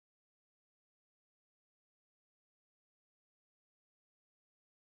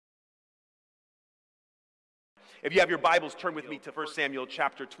If you have your Bibles, turn with me to 1 Samuel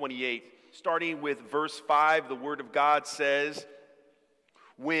chapter 28. Starting with verse 5, the Word of God says,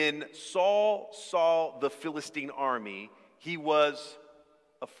 "When Saul saw the Philistine army, he was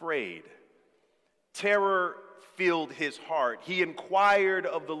afraid. Terror filled his heart. He inquired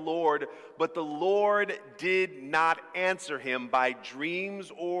of the Lord, but the Lord did not answer him by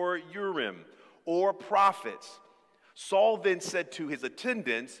dreams or Urim or prophets. Saul then said to his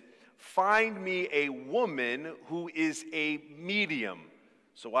attendants, 'Find me a woman who is a medium,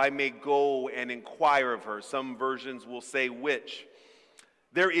 so I may go and inquire of her.'" Some versions will say which.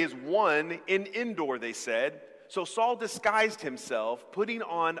 "There is one in Endor," they said. So Saul disguised himself, putting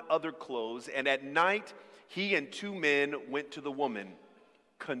on other clothes, and at night he and 2 men went to the woman.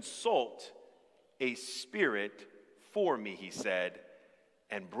 "Consult a spirit for me," he said,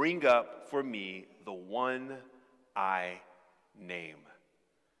 "and bring up for me the one I name."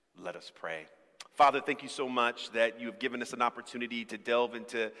 Let us pray. Father, thank you so much that you have given us an opportunity to delve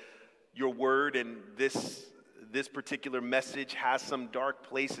into your word, and this particular message has some dark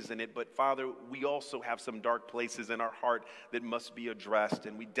places in it, but Father, we also have some dark places in our heart that must be addressed,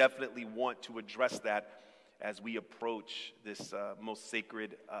 and we definitely want to address that as we approach this most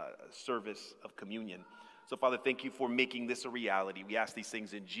sacred service of communion. So Father, thank you for making this a reality. We ask these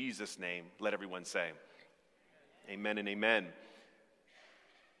things in Jesus' name. Let everyone say amen and amen.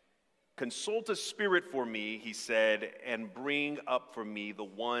 "Consult a spirit for me," he said, "and bring up for me the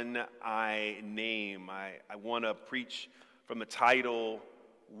one I name." I want to preach from the title,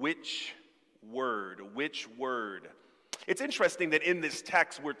 Which Word? Which Word? It's interesting that in this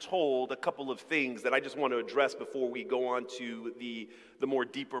text we're told a couple of things that I just want to address before we go on to the more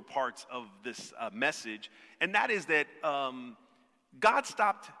deeper parts of this message. And that is that God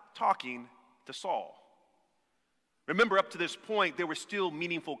stopped talking to Saul. Remember, up to this point, there was still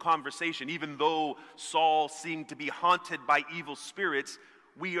meaningful conversation. Even though Saul seemed to be haunted by evil spirits,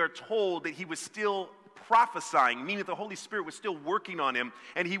 we are told that he was still prophesying, meaning the Holy Spirit was still working on him,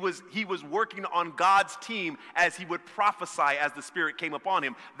 and he was working on God's team as he would prophesy as the Spirit came upon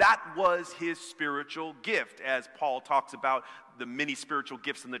him. That was his spiritual gift, as Paul talks about the many spiritual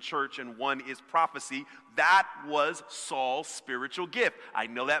gifts in the church, and one is prophecy. That was Saul's spiritual gift. I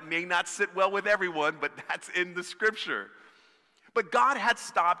know that may not sit well with everyone, but that's in the scripture. But God had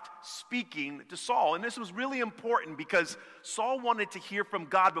stopped speaking to Saul, and this was really important because Saul wanted to hear from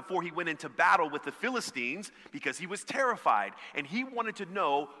God before he went into battle with the Philistines because he was terrified, and he wanted to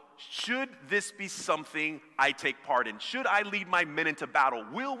know, should this be something I take part in? Should I lead my men into battle?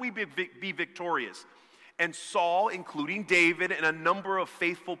 Will we be victorious? And Saul, including David and a number of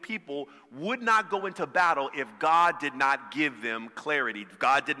faithful people, would not go into battle if God did not give them clarity, if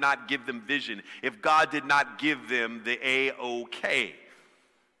God did not give them vision, if God did not give them the A-OK.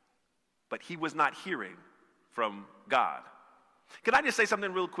 But he was not hearing from God. Can I just say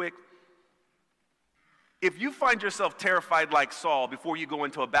something real quick? If you find yourself terrified like Saul before you go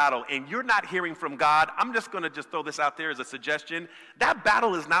into a battle and you're not hearing from God, I'm just going to throw this out there as a suggestion. That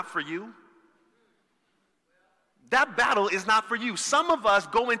battle is not for you. That battle is not for you. Some of us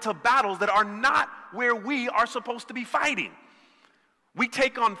go into battles that are not where we are supposed to be fighting. We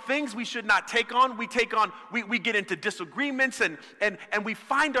take on things we should not take on. We get into disagreements and we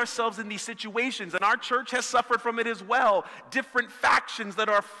find ourselves in these situations. And our church has suffered from it as well. Different factions that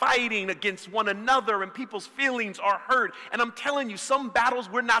are fighting against one another and people's feelings are hurt. And I'm telling you, some battles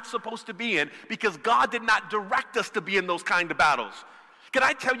we're not supposed to be in because God did not direct us to be in those kind of battles. Can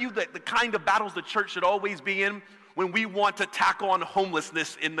I tell you that the kind of battles the church should always be in? When we want to tackle on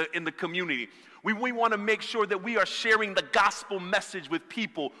homelessness in the community. We want to make sure that we are sharing the gospel message with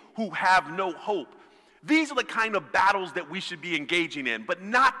people who have no hope. These are the kind of battles that we should be engaging in, but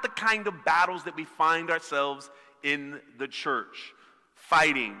not the kind of battles that we find ourselves in the church.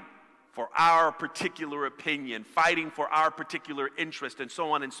 Fighting for our particular opinion, fighting for our particular interest, and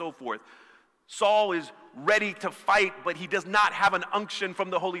so on and so forth. Saul is ready to fight, but he does not have an unction from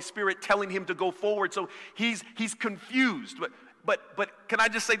the Holy Spirit telling him to go forward, so he's confused. But can I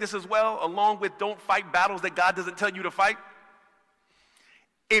just say this as well, along with don't fight battles that God doesn't tell you to fight?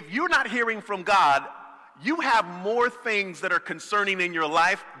 If you're not hearing from God, you have more things that are concerning in your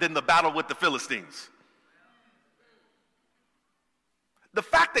life than the battle with the Philistines. The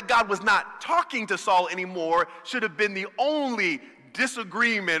fact that God was not talking to Saul anymore should have been the only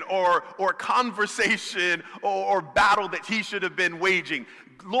disagreement or conversation or battle that he should have been waging.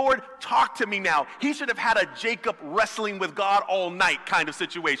 Lord, talk to me now. He should have had a Jacob wrestling with God all night kind of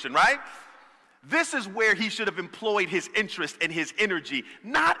situation, right? This is where he should have employed his interest and his energy,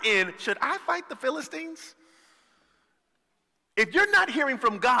 not in, should I fight the Philistines? If you're not hearing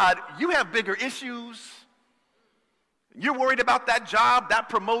from God, you have bigger issues. You're worried about that job, that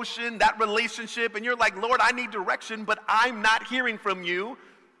promotion, that relationship, and you're like, Lord, I need direction, but I'm not hearing from you.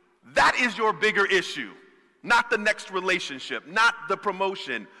 That is your bigger issue, not the next relationship, not the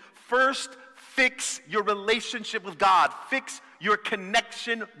promotion. First, fix your relationship with God. Fix your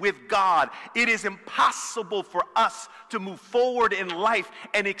connection with God. It is impossible for us to move forward in life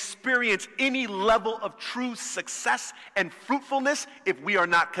and experience any level of true success and fruitfulness if we are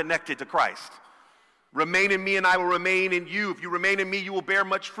not connected to Christ. Remain in me and I will remain in you. If you remain in me, you will bear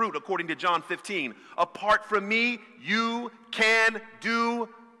much fruit, according to John 15. Apart from me, you can do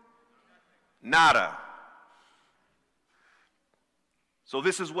nada. So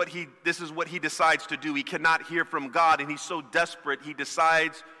this is what he decides to do. He cannot hear from God, and he's so desperate, he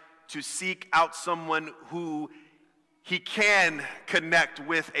decides to seek out someone who he can connect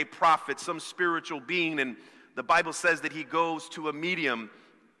with, a prophet, some spiritual being. And the Bible says that he goes to a medium.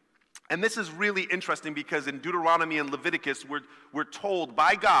 And this is really interesting because in Deuteronomy and Leviticus, we're told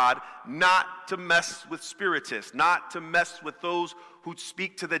by God not to mess with spiritists, not to mess with those who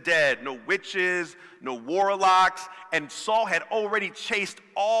speak to the dead, no witches, no warlocks. And Saul had already chased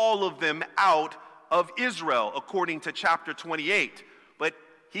all of them out of Israel, according to chapter 28. But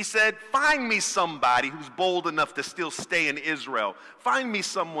he said, find me somebody who's bold enough to still stay in Israel. Find me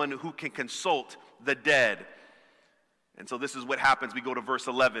someone who can consult the dead. And so this is what happens. We go to verse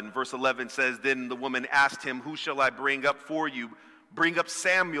 11. Verse 11 says, then the woman asked him, who shall I bring up for you? Bring up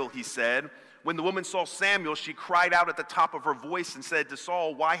Samuel, he said. When the woman saw Samuel, she cried out at the top of her voice and said to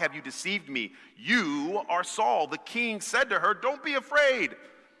Saul, why have you deceived me? You are Saul. The king said to her, don't be afraid.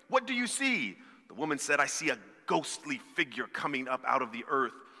 What do you see? The woman said, I see a ghostly figure coming up out of the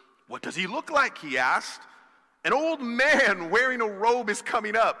earth. What does he look like? He asked. An old man wearing a robe is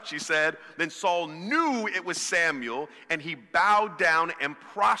coming up, she said. Then Saul knew it was Samuel, and he bowed down and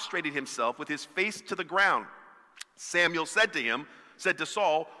prostrated himself with his face to the ground. Samuel said to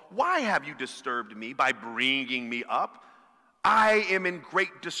Saul, why have you disturbed me by bringing me up? I am in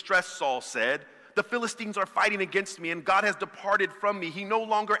great distress, Saul said. The Philistines are fighting against me, and God has departed from me. He no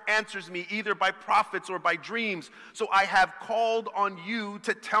longer answers me either by prophets or by dreams. So I have called on you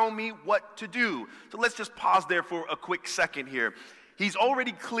to tell me what to do. So let's just pause there for a quick second here. He's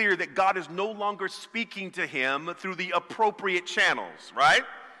already clear that God is no longer speaking to him through the appropriate channels, right?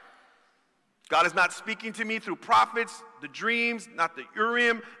 God is not speaking to me through prophets, the dreams, not the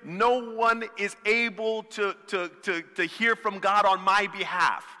Urim. No one is able to hear from God on my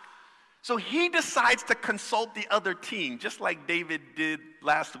behalf. So he decides to consult the other team, just like David did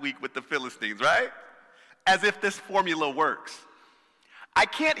last week with the Philistines, right? As if this formula works. I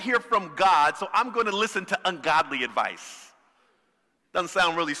can't hear from God, so I'm going to listen to ungodly advice. Doesn't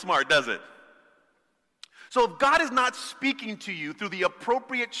sound really smart, does it? So if God is not speaking to you through the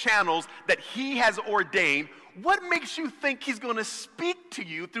appropriate channels that he has ordained, what makes you think he's going to speak to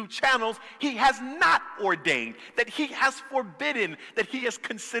you through channels he has not ordained, that he has forbidden, that he has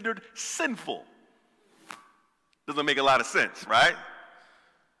considered sinful? Doesn't make a lot of sense, right?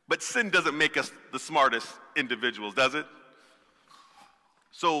 But sin doesn't make us the smartest individuals, does it?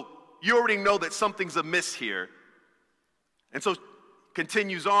 So you already know that something's amiss here. And so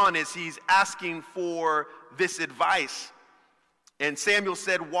continues on as he's asking for this advice. And Samuel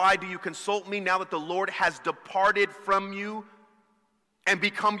said, why do you consult me now that the Lord has departed from you and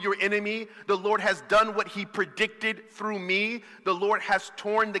become your enemy? The Lord has done what he predicted through me. The Lord has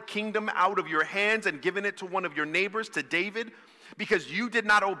torn the kingdom out of your hands and given it to one of your neighbors, to David. Because you did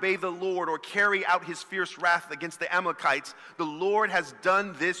not obey the Lord or carry out his fierce wrath against the Amalekites, the Lord has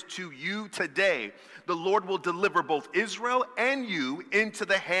done this to you today. The Lord will deliver both Israel and you into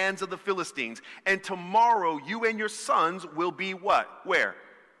the hands of the Philistines. And tomorrow you and your sons will be what? Where?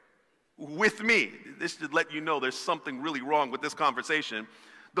 With me. This should let you know there's something really wrong with this conversation.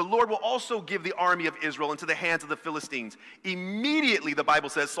 The Lord will also give the army of Israel into the hands of the Philistines. Immediately, the Bible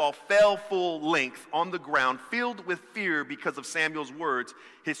says, Saul fell full length on the ground, filled with fear because of Samuel's words.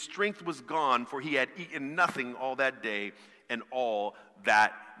 His strength was gone, for he had eaten nothing all that day and all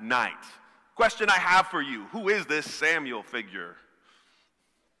that night. Question I have for you, who is this Samuel figure?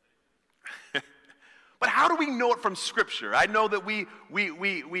 But how do we know it from Scripture? I know that we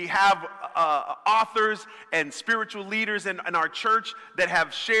have authors and spiritual leaders in our church that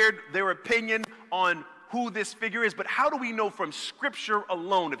have shared their opinion on who this figure is, but how do we know from Scripture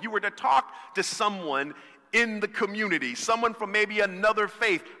alone? If you were to talk to someone in the community, someone from maybe another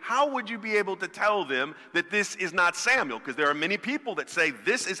faith, how would you be able to tell them that this is not Samuel? Because there are many people that say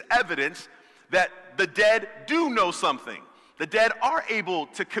this is evidence that the dead do know something. The dead are able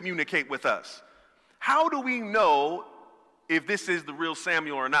to communicate with us. How do we know if this is the real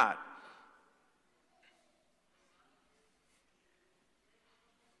Samuel or not?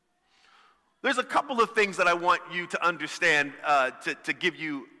 There's a couple of things that I want you to understand to give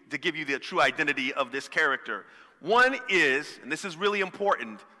you the true identity of this character. One is, and this is really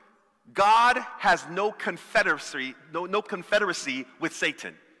important, God has no confederacy with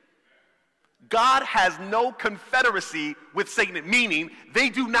Satan. God has no confederacy with Satan, meaning they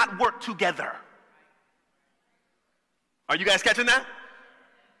do not work together. Are you guys catching that?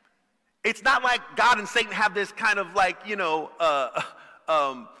 It's not like God and Satan have this kind of like,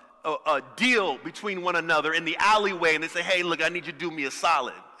 a deal between one another in the alleyway, and they say, hey, look, I need you to do me a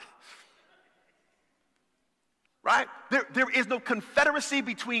solid. Right? There is no confederacy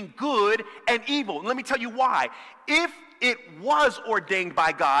between good and evil. And let me tell you why. If it was ordained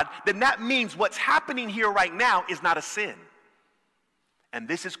by God, then that means what's happening here right now is not a sin. And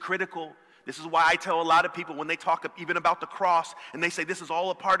this is critical. This is why I tell a lot of people when they talk even about the cross and they say this is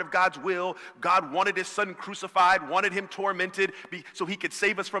all a part of God's will. God wanted his son crucified, wanted him tormented so he could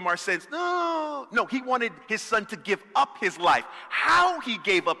save us from our sins. No, he wanted his son to give up his life. How he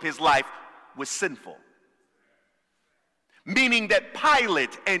gave up his life was sinful. Meaning that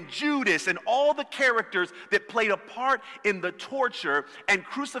Pilate and Judas and all the characters that played a part in the torture and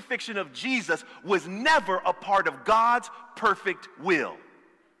crucifixion of Jesus was never a part of God's perfect will.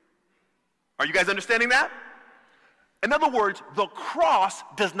 Are you guys understanding that? In other words, the cross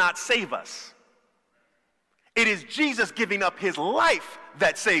does not save us. It is Jesus giving up his life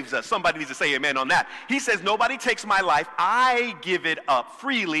that saves us. Somebody needs to say amen on that. He says, nobody takes my life. I give it up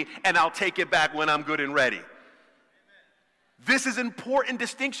freely, and I'll take it back when I'm good and ready. This is an important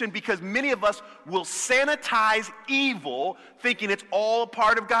distinction because many of us will sanitize evil thinking it's all a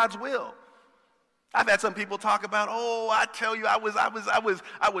part of God's will. I've had some people talk about, I tell you, I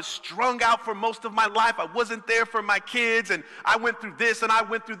was strung out for most of my life. I wasn't there for my kids, and I went through this and I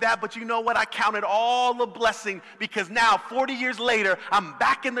went through that. But you know what? I counted all the blessing because now, 40 years later, I'm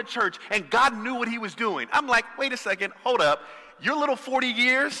back in the church, and God knew what he was doing. I'm like, wait a second, hold up. Your little 40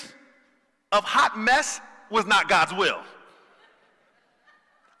 years of hot mess was not God's will.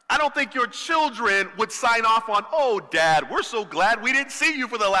 I don't think your children would sign off on, Dad, we're so glad we didn't see you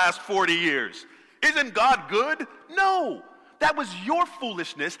for the last 40 years. Isn't God good? No. That was your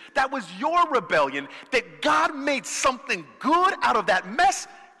foolishness. That was your rebellion. That God made something good out of that mess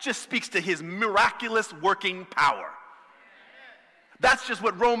just speaks to his miraculous working power. That's just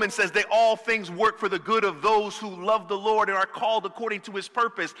what Romans says, that all things work for the good of those who love the Lord and are called according to his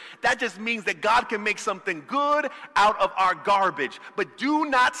purpose. That just means that God can make something good out of our garbage. But do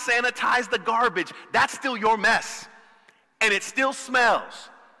not sanitize the garbage. That's still your mess. And it still smells.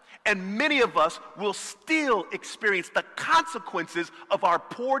 And many of us will still experience the consequences of our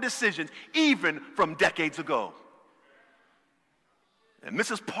poor decisions, even from decades ago. And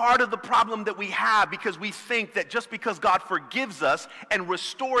this is part of the problem that we have because we think that just because God forgives us and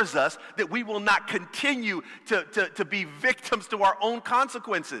restores us, that we will not continue to be victims to our own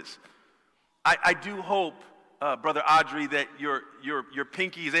consequences. I do hope, Brother Audrey, that your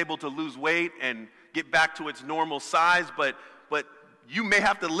pinky is able to lose weight and get back to its normal size, but you may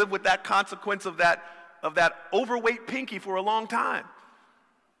have to live with that consequence of that overweight pinky for a long time.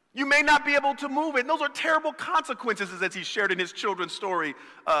 You may not be able to move it. And those are terrible consequences, as he shared in his children's story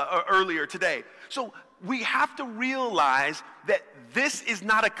earlier today. So we have to realize that this is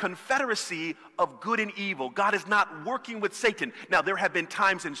not a confederacy of good and evil. God is not working with Satan. Now, there have been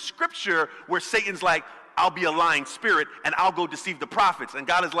times in Scripture where Satan's like, I'll be a lying spirit and I'll go deceive the prophets. And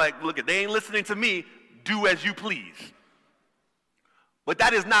God is like, look, they ain't listening to me. Do as you please. But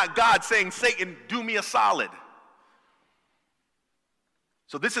that is not God saying, Satan, do me a solid.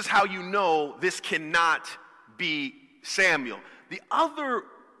 So this is how you know this cannot be Samuel. The other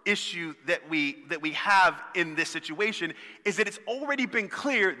issue that we have in this situation is that it's already been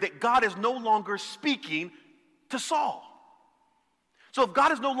clear that God is no longer speaking to Saul. So if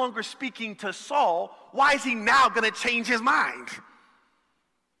God is no longer speaking to Saul, why is he now going to change his mind?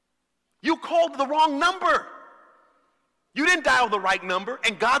 You called the wrong number. You didn't dial the right number,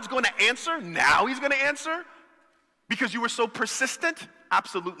 and God's going to answer? Now he's going to answer? Because you were so persistent?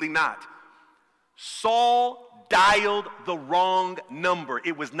 Absolutely not. Saul dialed the wrong number.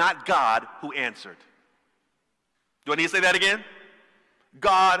 It was not God who answered. Do I need to say that again?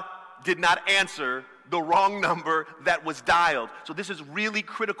 God did not answer the wrong number that was dialed. So this is really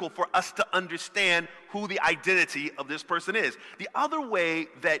critical for us to understand who the identity of this person is. The other way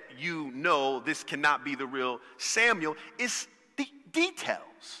that you know this cannot be the real Samuel is the details.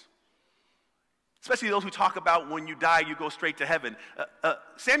 Especially those who talk about when you die, you go straight to heaven.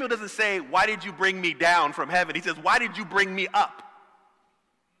 Samuel doesn't say, why did you bring me down from heaven? He says, why did you bring me up?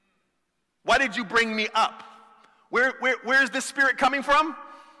 Why did you bring me up? Where's this spirit coming from?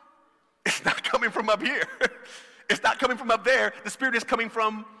 It's not coming from up here. It's not coming from up there. The Spirit is coming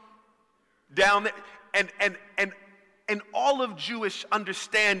from down there. And all of Jewish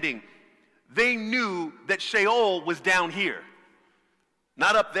understanding, they knew that Sheol was down here,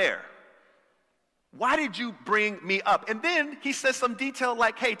 not up there. Why did you bring me up? And then he says some detail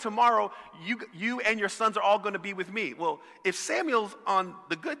like, hey, tomorrow you and your sons are all going to be with me. Well, if Samuel's on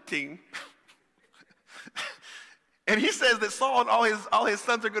the good team, and he says that Saul and all his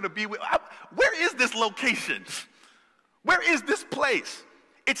sons are going to be with, where is this location? Where is this place?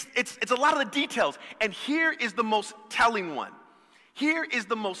 It's a lot of the details. And here is the most telling one. Here is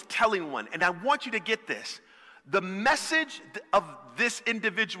the most telling one. And I want you to get this. The message of this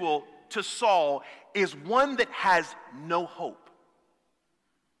individual to Saul is one that has no hope.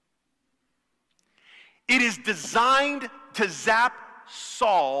 It is designed to zap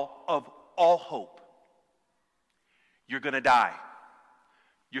Saul of all hope. You're going to die.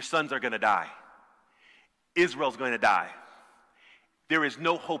 Your sons are going to die. Israel's going to die. There is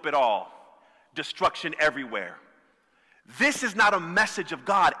no hope at all. Destruction everywhere. This is not a message of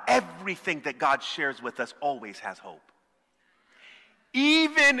God. Everything that God shares with us always has hope.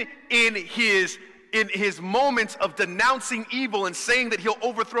 Even in his moments of denouncing evil and saying that he'll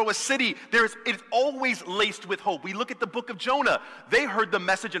overthrow a city, it's always laced with hope. We look at the book of Jonah. They heard the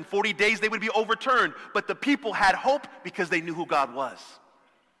message in 40 days they would be overturned, but the people had hope because they knew who God was.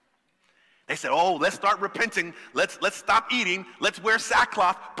 They said, oh, let's start repenting. Let's stop eating. Let's wear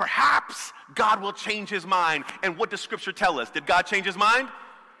sackcloth. Perhaps God will change his mind. And what does Scripture tell us? Did God change his mind?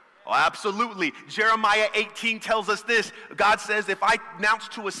 Oh, absolutely. Jeremiah 18 tells us this. God says, if I announce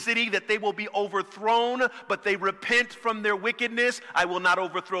to a city that they will be overthrown, but they repent from their wickedness, I will not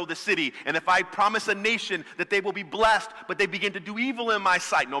overthrow the city. And if I promise a nation that they will be blessed, but they begin to do evil in my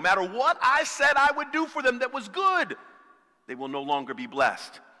sight, no matter what I said I would do for them that was good, they will no longer be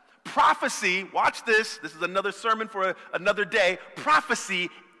blessed. Prophecy, watch this. This is another sermon for another day. Prophecy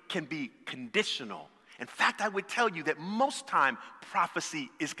can be conditional. In fact, I would tell you that most time prophecy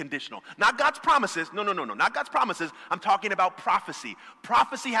is conditional. Not God's promises. No, not God's promises. I'm talking about prophecy.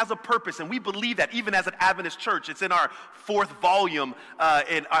 Prophecy has a purpose, and we believe that even as an Adventist church. It's in our 4th volume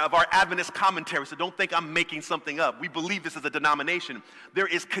of our Adventist commentary, so don't think I'm making something up. We believe this as a denomination. There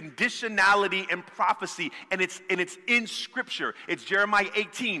is conditionality in prophecy, and it's in Scripture. It's Jeremiah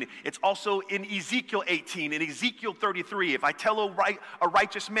 18. It's also in Ezekiel 18, in Ezekiel 33. If I tell a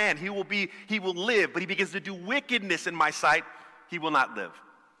righteous man he will live, but he begins to do wickedness in my sight, he will not live.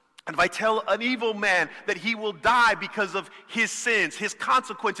 And if I tell an evil man that he will die because of his sins, his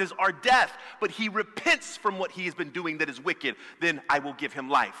consequences are death, but he repents from what he has been doing that is wicked, then I will give him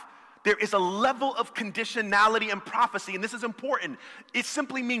life. There is a level of conditionality in prophecy, and this is important. It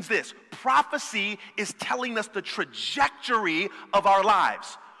simply means this. Prophecy is telling us the trajectory of our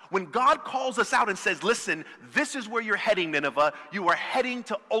lives. When God calls us out and says, listen, this is where you're heading, Nineveh. You are heading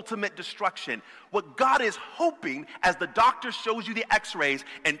to ultimate destruction. What God is hoping, as the doctor shows you the x-rays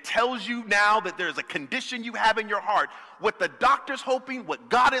and tells you now that there's a condition you have in your heart, what the doctor's hoping, what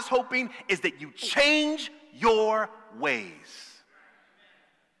God is hoping, is that you change your ways.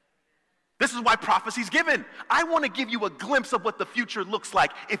 This is why prophecy is given. I want to give you a glimpse of what the future looks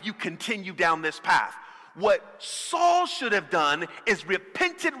like if you continue down this path. What Saul should have done is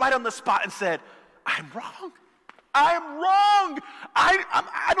repented right on the spot and said, I'm wrong. I'm wrong.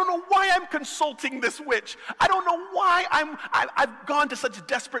 I don't know why I'm consulting this witch. I don't know why I've gone to such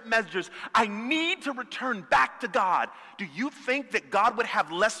desperate measures. I need to return back to God. Do you think that God would have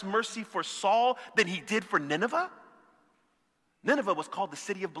less mercy for Saul than he did for Nineveh? Nineveh was called the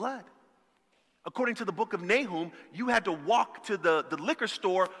city of blood. According to the book of Nahum, you had to walk to the liquor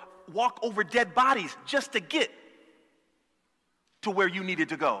store, walk over dead bodies just to get to where you needed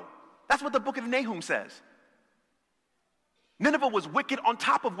to go. That's what the book of Nahum says. Nineveh was wicked on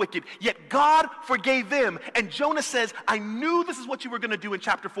top of wicked, yet God forgave them. And Jonah says, I knew this is what you were going to do in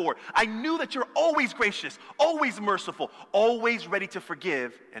chapter 4. I knew that you're always gracious, always merciful, always ready to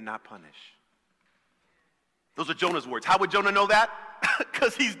forgive and not punish. Those are Jonah's words. How would Jonah know that?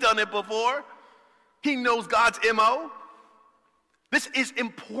 Because he's done it before. He knows God's MO. This is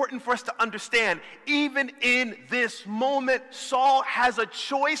important for us to understand. Even in this moment, Saul has a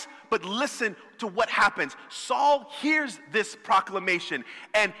choice, but listen to what happens. Saul hears this proclamation,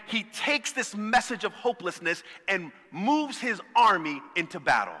 and he takes this message of hopelessness and moves his army into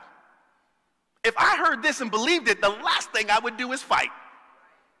battle. If I heard this and believed it, the last thing I would do is fight.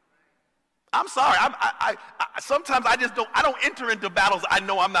 I'm sorry. Sometimes I don't enter into battles I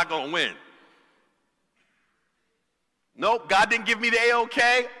know I'm not going to win. Nope, God didn't give me the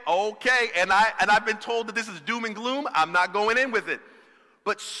A-OK. Okay, and I've been told that this is doom and gloom. I'm not going in with it.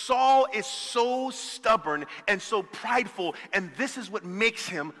 But Saul is so stubborn and so prideful, and this is what makes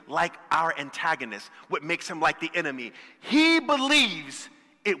him like our antagonist, what makes him like the enemy. He believes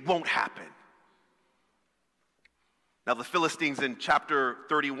it won't happen. Now the Philistines in chapter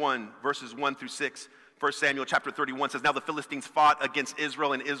 31, verses 1 through 6, 1 Samuel chapter 31 says, now the Philistines fought against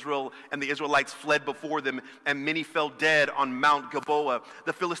Israel, and the Israelites fled before them, and many fell dead on Mount Gilboa.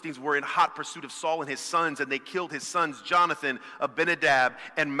 The Philistines were in hot pursuit of Saul and his sons, and they killed his sons Jonathan, Abinadab,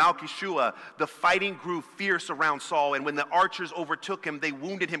 and Malchishua. The fighting grew fierce around Saul, and when the archers overtook him, they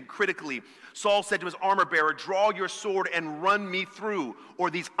wounded him critically. Saul said to his armor bearer, draw your sword and run me through, or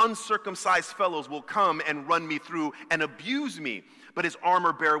these uncircumcised fellows will come and run me through and abuse me. But his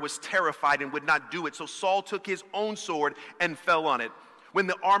armor bearer was terrified and would not do it. So Saul took his own sword and fell on it. When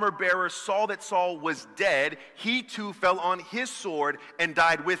the armor bearer saw that Saul was dead, he too fell on his sword and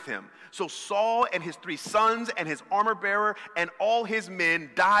died with him. So Saul and his 3 sons and his armor bearer and all his men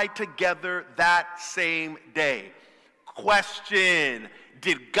died together that same day. Question: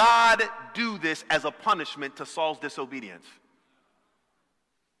 did God do this as a punishment to Saul's disobedience?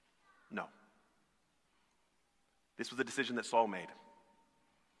 No. This was a decision that Saul made.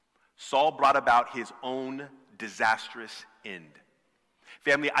 Saul brought about his own disastrous end.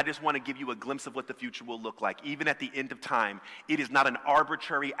 Family, I just want to give you a glimpse of what the future will look like. Even at the end of time, it is not an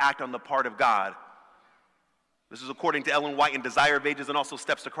arbitrary act on the part of God. This is according to Ellen White in Desire of Ages and also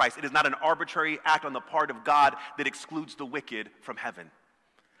Steps to Christ. It is not an arbitrary act on the part of God that excludes the wicked from heaven.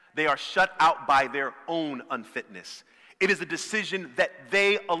 They are shut out by their own unfitness. It is a decision that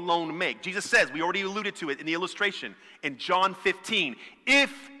they alone make. Jesus says, we already alluded to it in the illustration in John 15,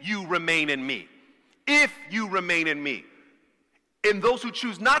 if you remain in me, if you remain in me. And those who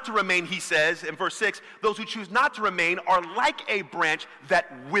choose not to remain, he says in verse 6, those who choose not to remain are like a branch that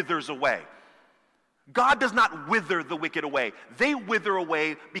withers away. God does not wither the wicked away. They wither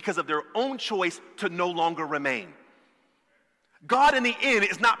away because of their own choice to no longer remain. God in the end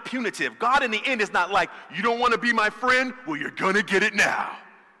is not punitive. God in the end is not like, you don't want to be my friend? Well, you're going to get it now.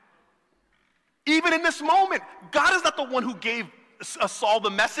 Even in this moment, God is not the one who gave Saul the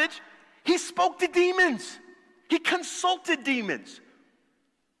message. He spoke to demons. He consulted demons.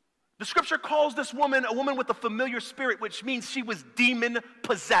 The scripture calls this woman a woman with a familiar spirit, which means she was demon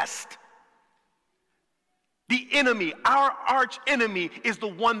possessed. The enemy, our arch enemy, is the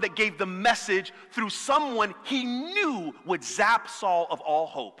one that gave the message through someone he knew would zap Saul of all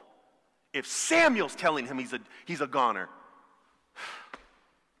hope. If Samuel's telling him he's a goner,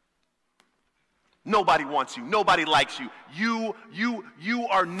 nobody wants you, nobody likes you. You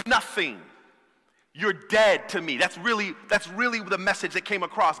are nothing. You're dead to me. That's really the message that came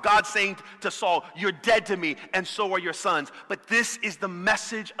across. God saying to Saul, you're dead to me, and so are your sons. But this is the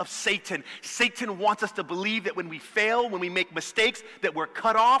message of Satan. Satan wants us to believe that when we fail, when we make mistakes, that we're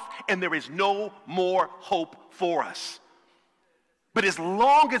cut off and there is no more hope for us. But as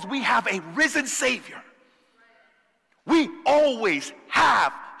long as we have a risen Savior, we always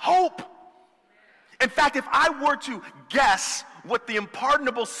have hope. In fact, if I were to guess what the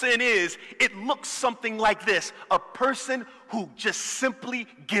unpardonable sin is, it looks something like this: a person who just simply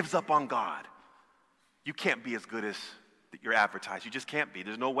gives up on God. You can't be as good as you're advertised. You just can't be.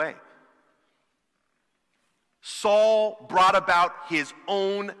 There's no way. Saul brought about his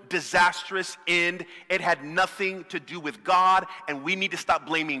own disastrous end. It had nothing to do with God, and we need to stop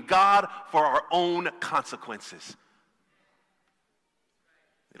blaming God for our own consequences.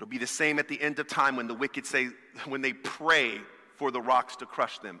 It'll be the same at the end of time when the wicked say, when they pray for the rocks to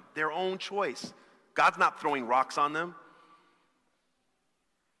crush them. Their own choice. God's not throwing rocks on them.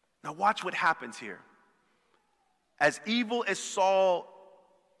 Now watch what happens here. As evil as Saul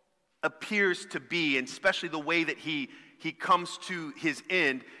appears to be, and especially the way that he comes to his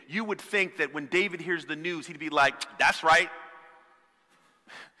end, you would think that when David hears the news, he'd be like, that's right.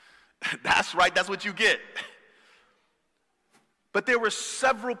 That's right, that's what you get. But there were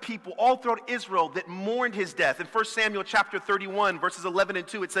several people all throughout Israel that mourned his death. In 1 Samuel chapter 31, verses 11 and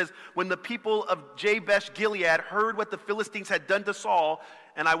 2, it says, when the people of Jabesh Gilead heard what the Philistines had done to Saul,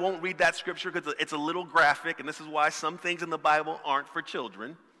 and I won't read that scripture because it's a little graphic, and this is why some things in the Bible aren't for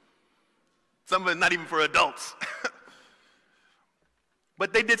children. Some of it not even for adults.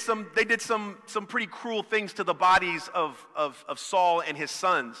 But they did some pretty cruel things to the bodies of Saul and his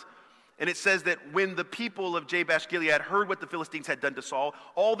sons. And it says that when the people of Jabesh Gilead heard what the Philistines had done to Saul,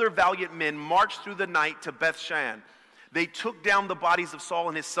 all their valiant men marched through the night to Bethshan. They took down the bodies of Saul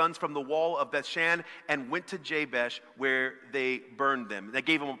and his sons from the wall of Bethshan and went to Jabesh, where they burned them. They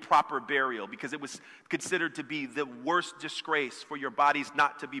gave them a proper burial because it was considered to be the worst disgrace for your bodies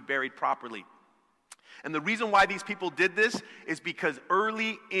not to be buried properly. And the reason why these people did this is because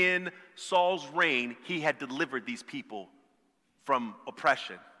early in Saul's reign, he had delivered these people from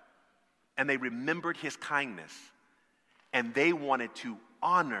oppression. And they remembered his kindness. And they wanted to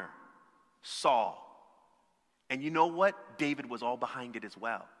honor Saul. And you know what? David was all behind it as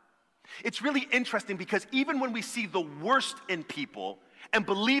well. It's really interesting because even when we see the worst in people and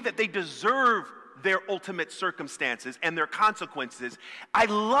believe that they deserve their ultimate circumstances and their consequences, I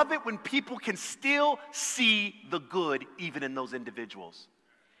love it when people can still see the good even in those individuals.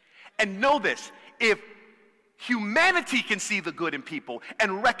 And know this, if humanity can see the good in people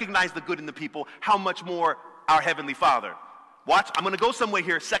and recognize the good in the people, how much more our Heavenly Father. Watch, I'm going to go somewhere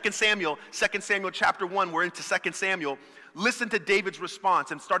here. 2 Samuel chapter 1, we're into 2 Samuel. Listen to David's response,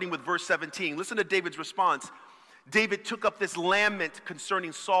 and starting with verse 17. Listen to David's response. David took up this lament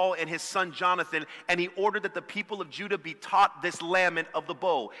concerning Saul and his son Jonathan, and he ordered that the people of Judah be taught this lament of the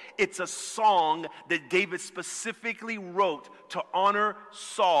bow. It's a song that David specifically wrote to honor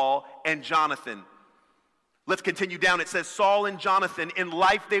Saul and Jonathan. Let's continue down. It says, Saul and Jonathan, in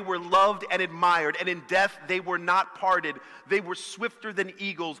life they were loved and admired, and in death they were not parted. They were swifter than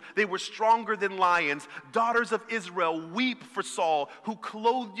eagles. They were stronger than lions. Daughters of Israel, weep for Saul, who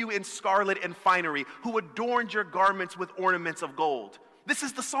clothed you in scarlet and finery, who adorned your garments with ornaments of gold. This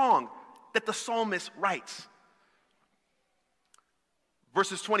is the song that the psalmist writes.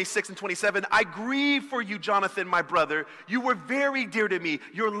 Verses 26 and 27, I grieve for you, Jonathan, my brother. You were very dear to me.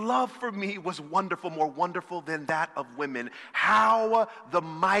 Your love for me was wonderful, more wonderful than that of women. How the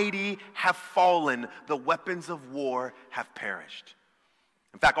mighty have fallen. The weapons of war have perished.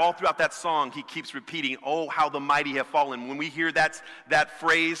 In fact, all throughout that song, he keeps repeating, oh, how the mighty have fallen. When we hear that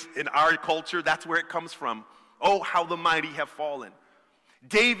phrase in our culture, that's where it comes from. Oh, how the mighty have fallen.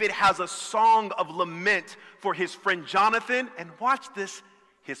 David has a song of lament for his friend Jonathan, and watch this,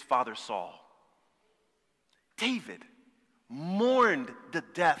 his father Saul. David mourned the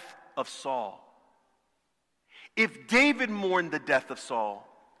death of Saul. If David mourned the death of Saul,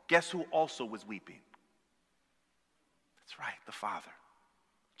 guess who also was weeping? That's right, the Father,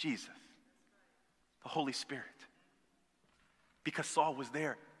 Jesus, the Holy Spirit. Because Saul was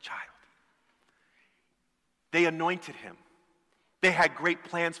their child. They anointed him. They had great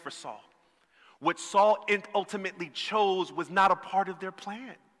plans for Saul. What Saul ultimately chose was not a part of their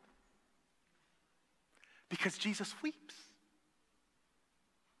plan. Because Jesus weeps.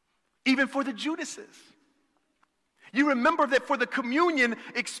 Even for the Judases. You remember that for the communion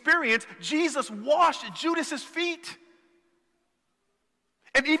experience, Jesus washed Judas's feet.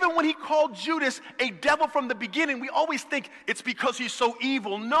 And even when he called Judas a devil from the beginning, we always think it's because he's so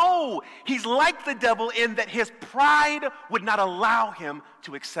evil. No, he's like the devil in that his pride would not allow him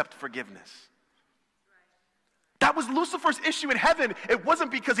to accept forgiveness. That was Lucifer's issue in heaven. It wasn't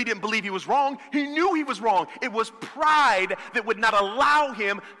because he didn't believe he was wrong. He knew he was wrong. It was pride that would not allow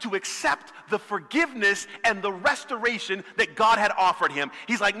him to accept the forgiveness and the restoration that God had offered him.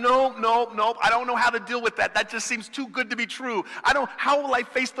 He's like, no, I don't know how to deal with that. That just seems too good to be true. How will I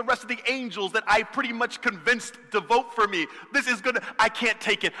face the rest of the angels that I pretty much convinced to vote for me? This is good. I can't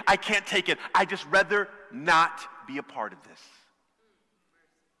take it. I just rather not be a part of this.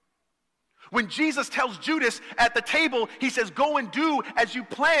 When Jesus tells Judas at the table, he says, go and do as you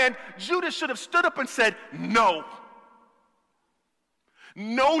planned, Judas should have stood up and said, no.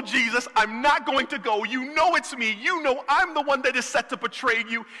 No, Jesus, I'm not going to go. You know it's me. You know I'm the one that is set to betray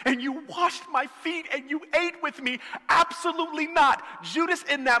you. And you washed my feet and you ate with me. Absolutely not. Judas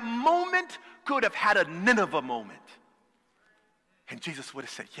in that moment could have had a Nineveh moment. And Jesus would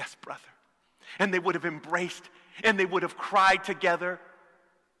have said, yes, brother. And they would have embraced and they would have cried together.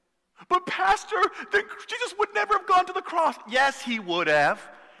 But Pastor, Jesus would never have gone to the cross. Yes, he would have.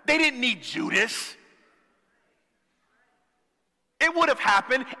 They didn't need Judas. It would have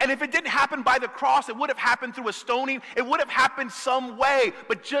happened, and if it didn't happen by the cross, it would have happened through a stoning. It would have happened some way.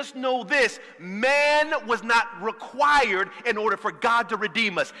 But just know this, man was not required in order for God to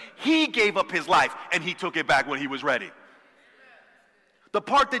redeem us. He gave up his life, and he took it back when he was ready. The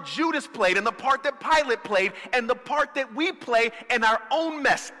part that Judas played and the part that Pilate played and the part that we play in our own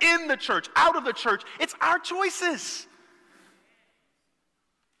mess, in the church, out of the church, it's our choices.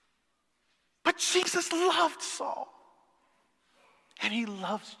 But Jesus loved Saul. And he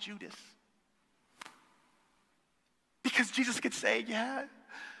loves Judas. Because Jesus could say, yeah,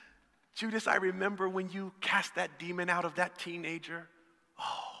 Judas, I remember when you cast that demon out of that teenager.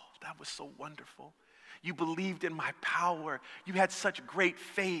 Oh, that was so wonderful. You believed in my power. You had such great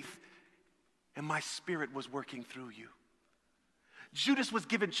faith. And my spirit was working through you. Judas was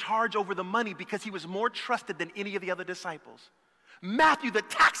given charge over the money because he was more trusted than any of the other disciples. Matthew, the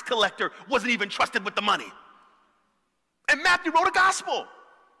tax collector, wasn't even trusted with the money. And Matthew wrote a gospel.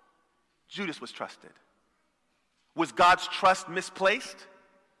 Judas was trusted. Was God's trust misplaced?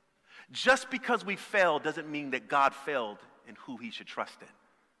 Just because we failed doesn't mean that God failed in who he should trust in.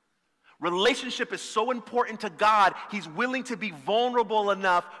 Relationship is so important to God, he's willing to be vulnerable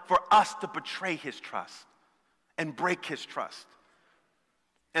enough for us to betray his trust and break his trust.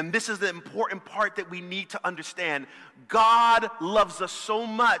 And this is the important part that we need to understand. God loves us so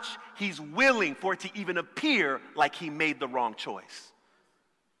much, he's willing for it to even appear like he made the wrong choice.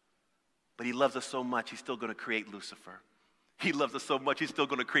 But he loves us so much, he's still going to create Lucifer. He loves us so much, he's still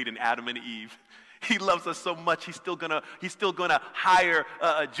going to create an Adam and Eve. He loves us so much, he's still gonna hire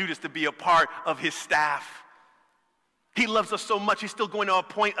Judas to be a part of his staff. He loves us so much, he's still going to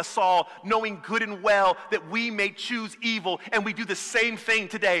appoint a Saul, knowing good and well that we may choose evil. And we do the same thing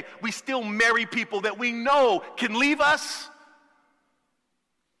today. We still marry people that we know can leave us.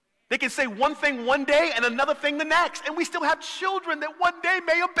 They can say one thing one day and another thing the next. And we still have children that one day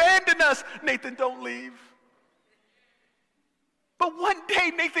may abandon us. Nathan, don't leave. But one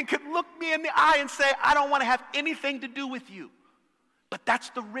day, Nathan could look me in the eye and say, I don't want to have anything to do with you. But that's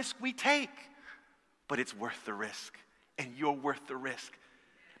the risk we take. But it's worth the risk, and you're worth the risk.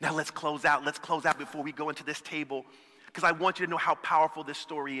 Now let's close out. Let's close out before we go into this table, because I want you to know how powerful this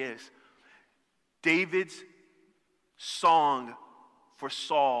story is. David's song for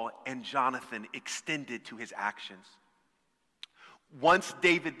Saul and Jonathan extended to his actions. Once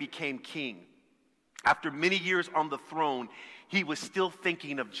David became king, after many years on the throne, he was still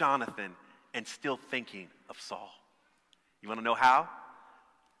thinking of Jonathan and still thinking of Saul. You want to know how?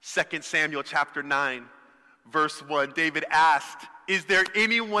 2 Samuel chapter 9, verse 1, David asked, is there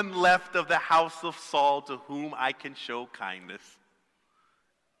anyone left of the house of Saul to whom I can show kindness?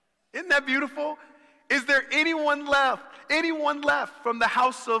 Isn't that beautiful? Is there anyone left from the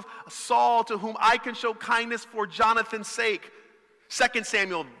house of Saul to whom I can show kindness for Jonathan's sake? 2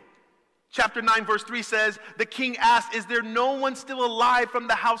 Samuel chapter 9, verse 3 says, the king asked, is there no one still alive from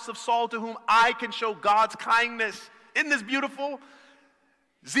the house of Saul to whom I can show God's kindness? Isn't this beautiful?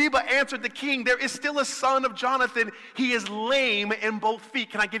 Ziba answered the king, there is still a son of Jonathan. He is lame in both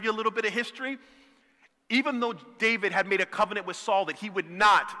feet. Can I give you a little bit of history? Even though David had made a covenant with Saul that he would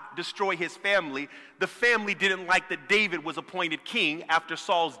not destroy his family, the family didn't like that David was appointed king after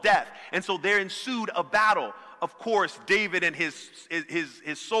Saul's death. And so there ensued a battle. Of course, David and his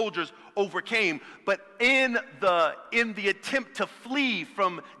soldiers overcame. But in the attempt to flee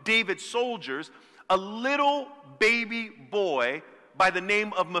from David's soldiers, a little baby boy by the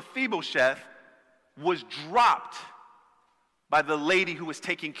name of Mephibosheth was dropped by the lady who was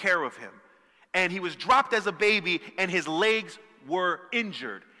taking care of him. And he was dropped as a baby, and his legs were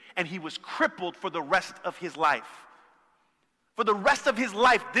injured, and he was crippled for the rest of his life. For the rest of his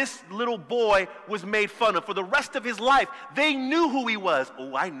life, this little boy was made fun of. For the rest of his life, they knew who he was.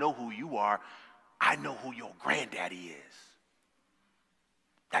 Oh, I know who you are. I know who your granddaddy is.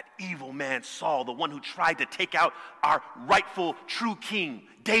 That evil man Saul, the one who tried to take out our rightful true king,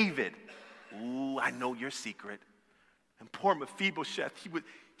 David. Ooh, I know your secret. And poor Mephibosheth,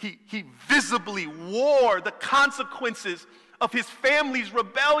 he visibly wore the consequences of his family's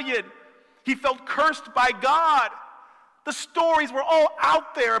rebellion. He felt cursed by God. The stories were all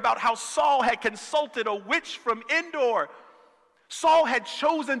out there about how Saul had consulted a witch from Endor. Saul had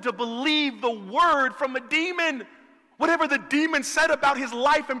chosen to believe the word from a demon. Whatever the demon said about his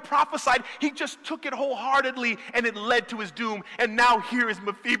life and prophesied, he just took it wholeheartedly, and it led to his doom. And now here is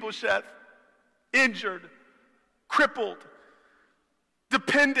Mephibosheth, injured, crippled,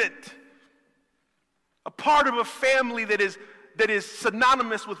 dependent, a part of a family that is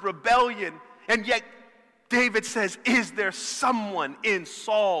synonymous with rebellion. And yet David says, is there someone in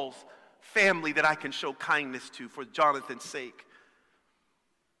Saul's family that I can show kindness to for Jonathan's sake?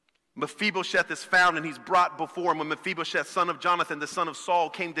 Mephibosheth is found, and he's brought before him. When Mephibosheth, son of Jonathan, the son of Saul,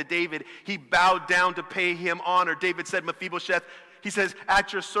 came to David, he bowed down to pay him honor. David said, Mephibosheth, he says,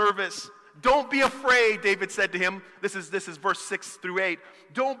 at your service. Don't be afraid, David said to him. This is verse 6 through 8.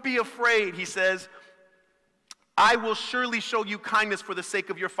 Don't be afraid, he says. I will surely show you kindness for the sake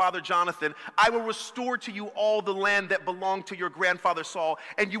of your father Jonathan. I will restore to you all the land that belonged to your grandfather Saul,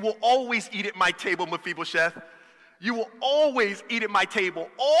 and you will always eat at my table, Mephibosheth. You will always eat at my table,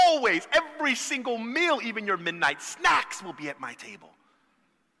 always. Every single meal, even your midnight snacks, will be at my table.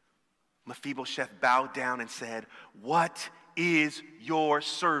 Mephibosheth bowed down and said, what is your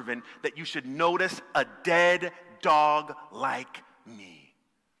servant that you should notice a dead dog like me?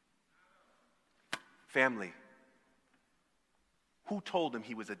 Family, who told him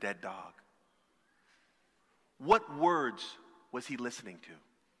he was a dead dog? What words was he listening to?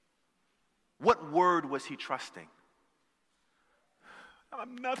 What word was he trusting?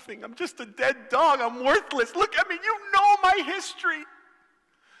 I'm nothing. I'm just a dead dog. I'm worthless. Look at me. You know my history.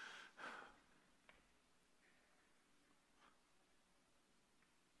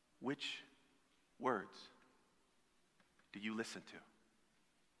 Which words do you listen to?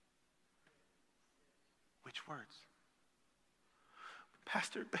 Which words?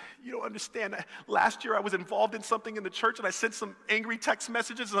 Pastor, you don't understand. Last year I was involved in something in the church and I sent some angry text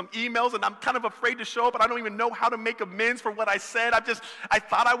messages, some emails, and I'm kind of afraid to show up, and I don't even know how to make amends for what I said. I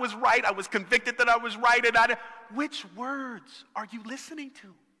thought I was right. I was convicted that I was right. Which words are you listening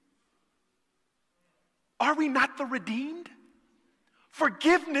to? Are we not the redeemed?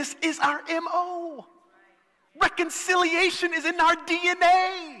 Forgiveness is our MO. Reconciliation is in our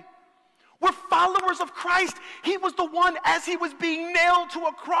DNA. We're followers of Christ. He was the one, as he was being nailed to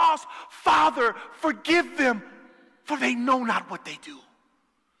a cross, Father, forgive them, for they know not what they do.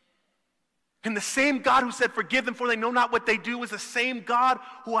 And the same God who said, forgive them, for they know not what they do, is the same God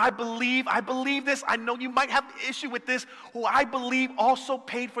who I believe this, I know you might have an issue with this, who I believe also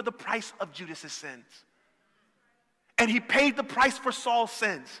paid for the price of Judas' sins. And he paid the price for Saul's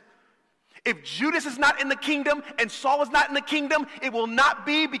sins. If Judas is not in the kingdom and Saul is not in the kingdom, it will not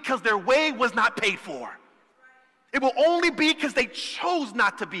be because their way was not paid for. It will only be because they chose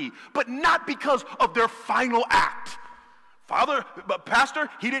not to be, but not because of their final act. Father, but Pastor,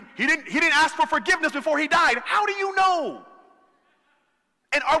 he didn't ask for forgiveness before he died. How do you know?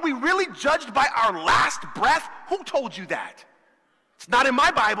 And are we really judged by our last breath? Who told you that? It's not in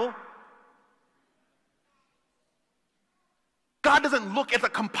my Bible. God doesn't look at the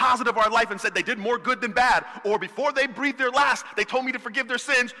composite of our life and said they did more good than bad, or before they breathed their last, they told me to forgive their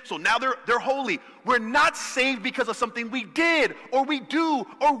sins, so now they're holy. We're not saved because of something we did, or we do,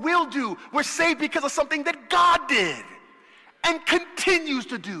 or will do. We're saved because of something that God did and continues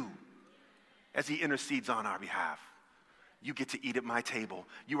to do as he intercedes on our behalf. You get to eat at my table.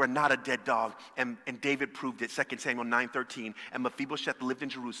 You are not a dead dog. And David proved it, 2 Samuel 9:13. And Mephibosheth lived in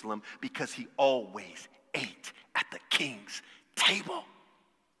Jerusalem because he always ate at the king's table.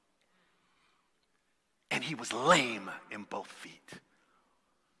 And he was lame in both feet.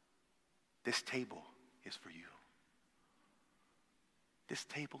 This table is for you. This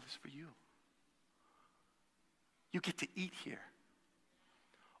table is for you. You get to eat here.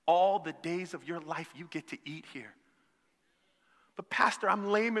 All the days of your life, you get to eat here. But Pastor, I'm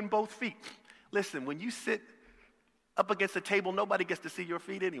lame in both feet. Listen, when you sit up against the table, nobody gets to see your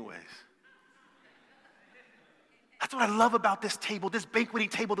feet anyways. That's what I love about this table, this banqueting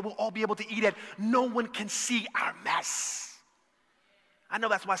table that we'll all be able to eat at. No one can see our mess. I know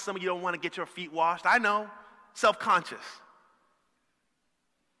that's why some of you don't want to get your feet washed. I know, self-conscious.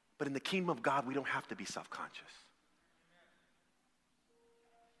 But in the kingdom of God, we don't have to be self-conscious.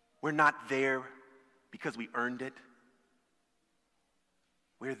 We're not there because we earned it.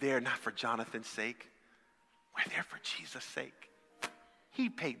 We're there not for Jonathan's sake. We're there for Jesus' sake. He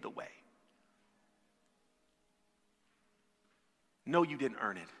paid the way. No, you didn't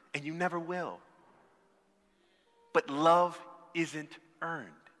earn it, and you never will. But love isn't earned.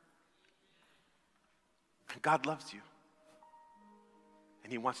 And God loves you,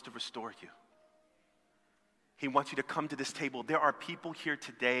 and he wants to restore you. He wants you to come to this table. There are people here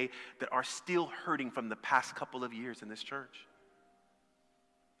today that are still hurting from the past couple of years in this church.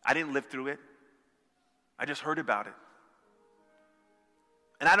 I didn't live through it. I just heard about it.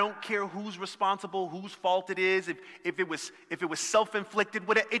 And I don't care who's responsible, whose fault it is, if it was self-inflicted.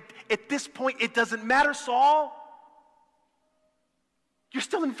 At this point, it doesn't matter, Saul. You're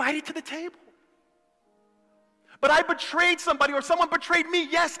still invited to the table. But I betrayed somebody, or someone betrayed me,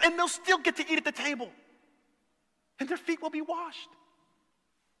 yes, and they'll still get to eat at the table. And their feet will be washed.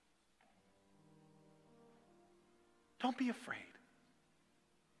 Don't be afraid.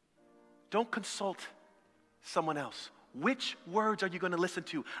 Don't consult someone else. Which words are you going to listen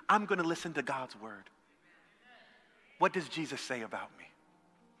to? I'm going to listen to God's word. What does Jesus say about me?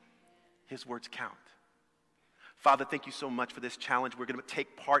 His words count. Father, thank you so much for this challenge. We're going to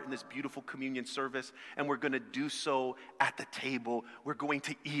take part in this beautiful communion service, and we're going to do so at the table. We're going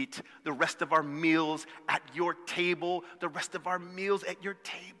to eat the rest of our meals at your table, the rest of our meals at your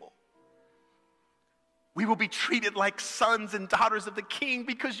table. We will be treated like sons and daughters of the King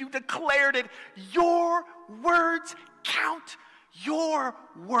because you declared it. Your words count. Your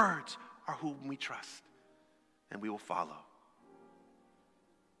words are whom we trust, and we will follow.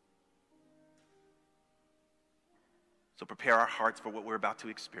 So prepare our hearts for what we're about to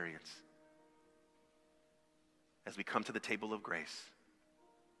experience as we come to the table of grace.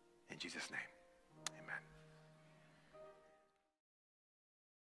 In Jesus' name, amen.